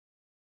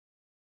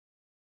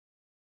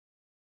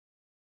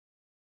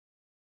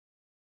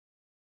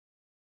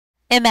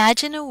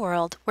Imagine a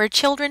world where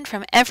children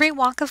from every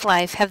walk of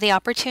life have the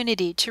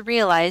opportunity to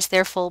realize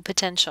their full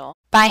potential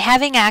by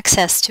having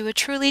access to a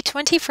truly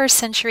 21st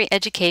century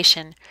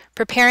education,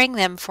 preparing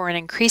them for an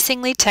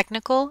increasingly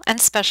technical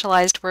and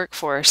specialized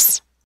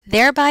workforce,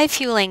 thereby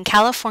fueling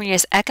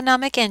California's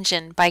economic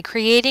engine by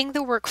creating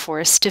the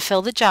workforce to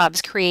fill the jobs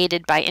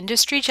created by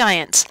industry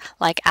giants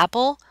like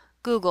Apple,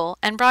 Google,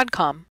 and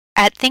Broadcom.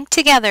 At Think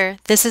Together,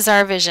 this is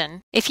our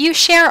vision. If you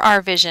share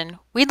our vision,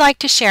 we'd like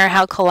to share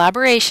how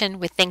collaboration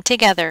with Think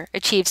Together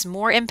achieves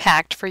more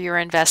impact for your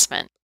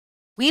investment.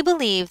 We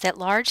believe that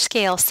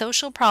large-scale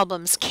social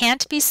problems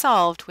can't be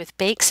solved with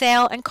bake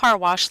sale and car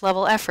wash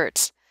level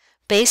efforts.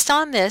 Based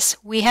on this,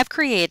 we have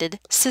created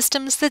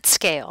Systems That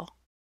Scale,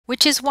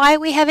 which is why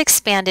we have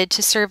expanded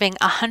to serving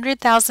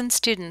 100,000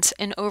 students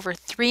in over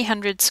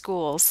 300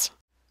 schools.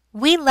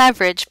 We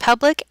leverage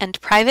public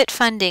and private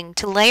funding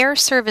to layer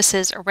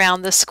services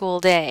around the school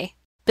day.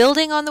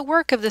 Building on the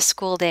work of the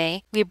school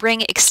day, we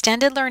bring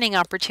extended learning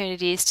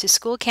opportunities to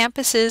school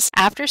campuses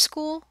after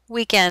school,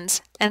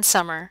 weekends, and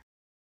summer.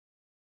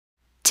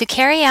 To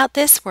carry out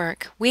this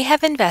work, we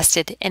have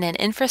invested in an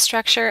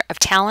infrastructure of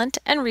talent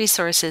and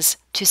resources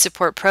to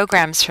support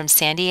programs from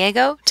San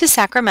Diego to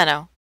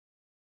Sacramento.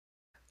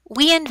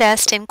 We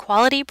invest in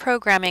quality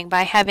programming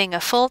by having a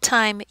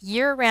full-time,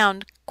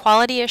 year-round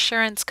quality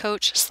assurance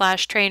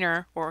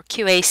coach/trainer, or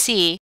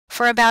QAC,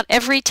 for about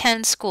every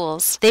 10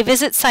 schools. They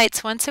visit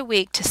sites once a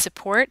week to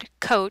support,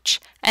 coach,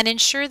 and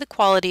ensure the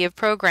quality of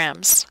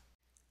programs.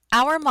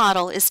 Our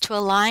model is to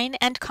align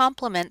and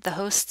complement the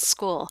host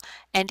school,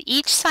 and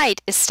each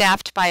site is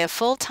staffed by a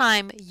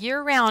full-time,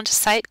 year-round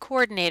site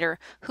coordinator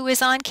who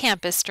is on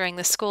campus during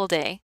the school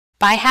day.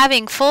 By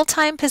having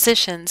full-time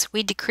positions,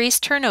 we decrease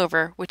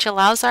turnover, which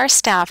allows our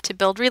staff to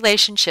build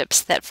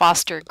relationships that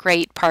foster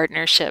great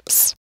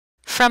partnerships.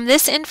 From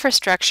this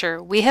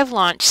infrastructure, we have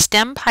launched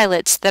STEM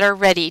pilots that are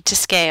ready to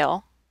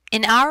scale.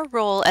 In our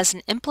role as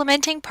an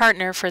implementing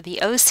partner for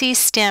the OC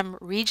STEM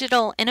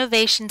Regional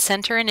Innovation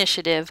Center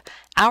initiative,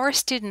 our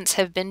students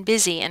have been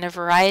busy in a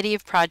variety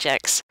of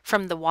projects,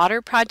 from the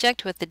water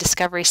project with the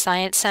Discovery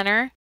Science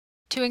Center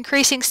to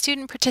increasing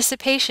student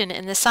participation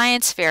in the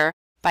science fair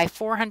by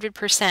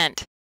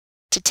 400%,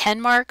 to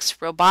 10Marks,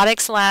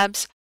 robotics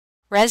labs,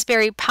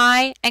 Raspberry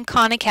Pi, and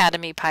Khan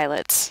Academy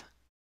pilots.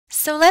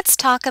 So let's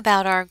talk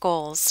about our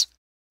goals.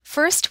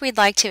 First, we'd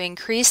like to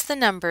increase the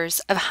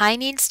numbers of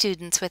high-need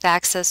students with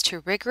access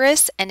to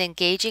rigorous and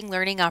engaging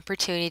learning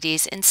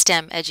opportunities in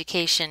STEM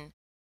education.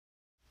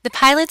 The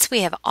pilots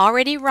we have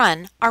already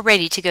run are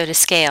ready to go to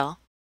scale.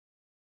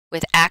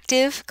 With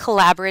active,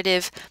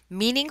 collaborative,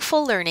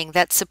 meaningful learning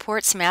that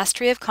supports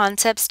mastery of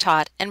concepts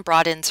taught and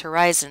broadens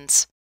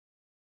horizons.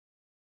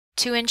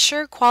 To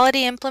ensure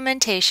quality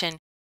implementation,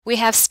 we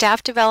have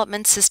staff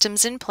development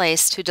systems in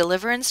place to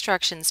deliver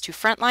instructions to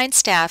frontline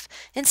staff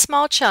in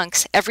small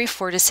chunks every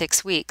 4 to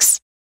 6 weeks.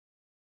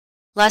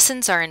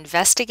 Lessons are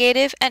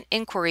investigative and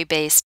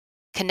inquiry-based,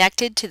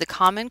 connected to the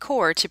Common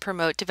Core to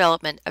promote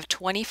development of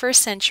 21st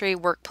century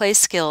workplace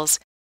skills,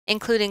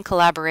 including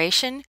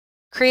collaboration,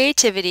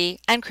 creativity,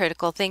 and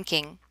critical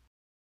thinking.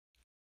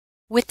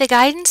 With the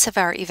guidance of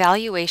our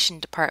evaluation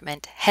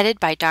department, headed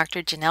by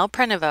Dr. Janelle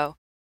Prenovo,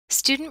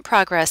 student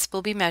progress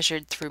will be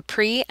measured through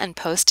pre- and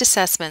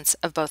post-assessments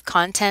of both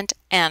content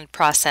and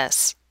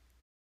process.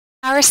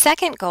 Our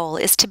second goal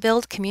is to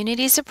build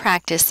communities of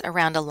practice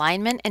around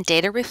alignment and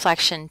data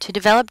reflection to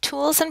develop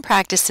tools and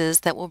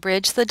practices that will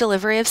bridge the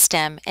delivery of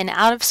STEM in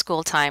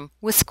out-of-school time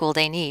with school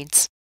day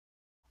needs.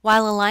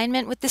 While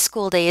alignment with the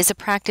school day is a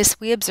practice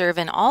we observe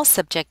in all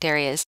subject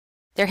areas,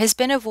 there has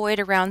been a void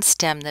around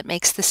STEM that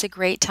makes this a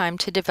great time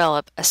to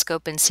develop a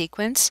scope and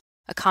sequence,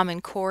 a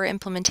Common Core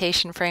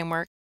implementation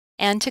framework,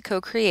 and to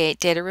co-create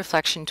data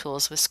reflection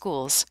tools with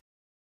schools.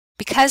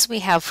 Because we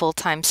have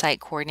full-time site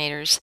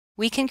coordinators,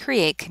 we can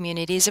create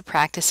communities of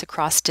practice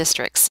across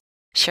districts,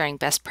 sharing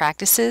best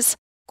practices,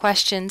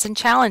 questions and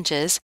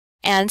challenges,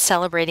 and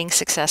celebrating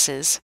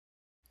successes.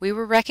 We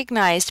were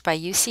recognized by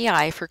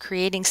UCI for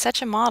creating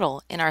such a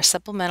model in our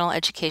Supplemental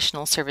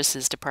Educational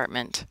Services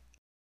Department.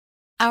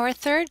 Our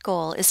third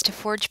goal is to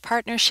forge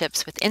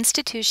partnerships with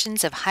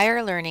institutions of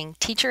higher learning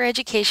teacher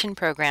education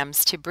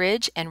programs to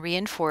bridge and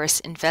reinforce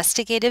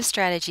investigative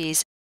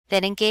strategies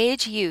that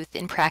engage youth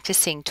in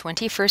practicing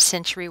 21st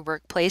century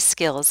workplace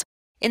skills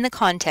in the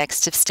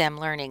context of STEM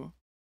learning.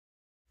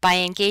 By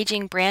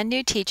engaging brand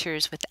new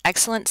teachers with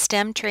excellent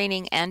STEM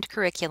training and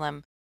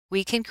curriculum,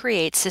 we can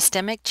create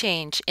systemic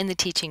change in the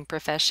teaching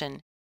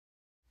profession.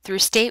 Through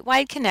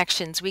statewide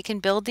connections, we can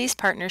build these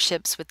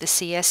partnerships with the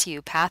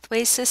CSU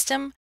Pathways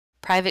System,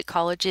 private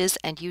colleges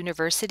and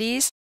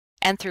universities,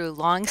 and through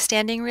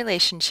long-standing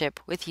relationship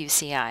with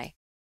UCI.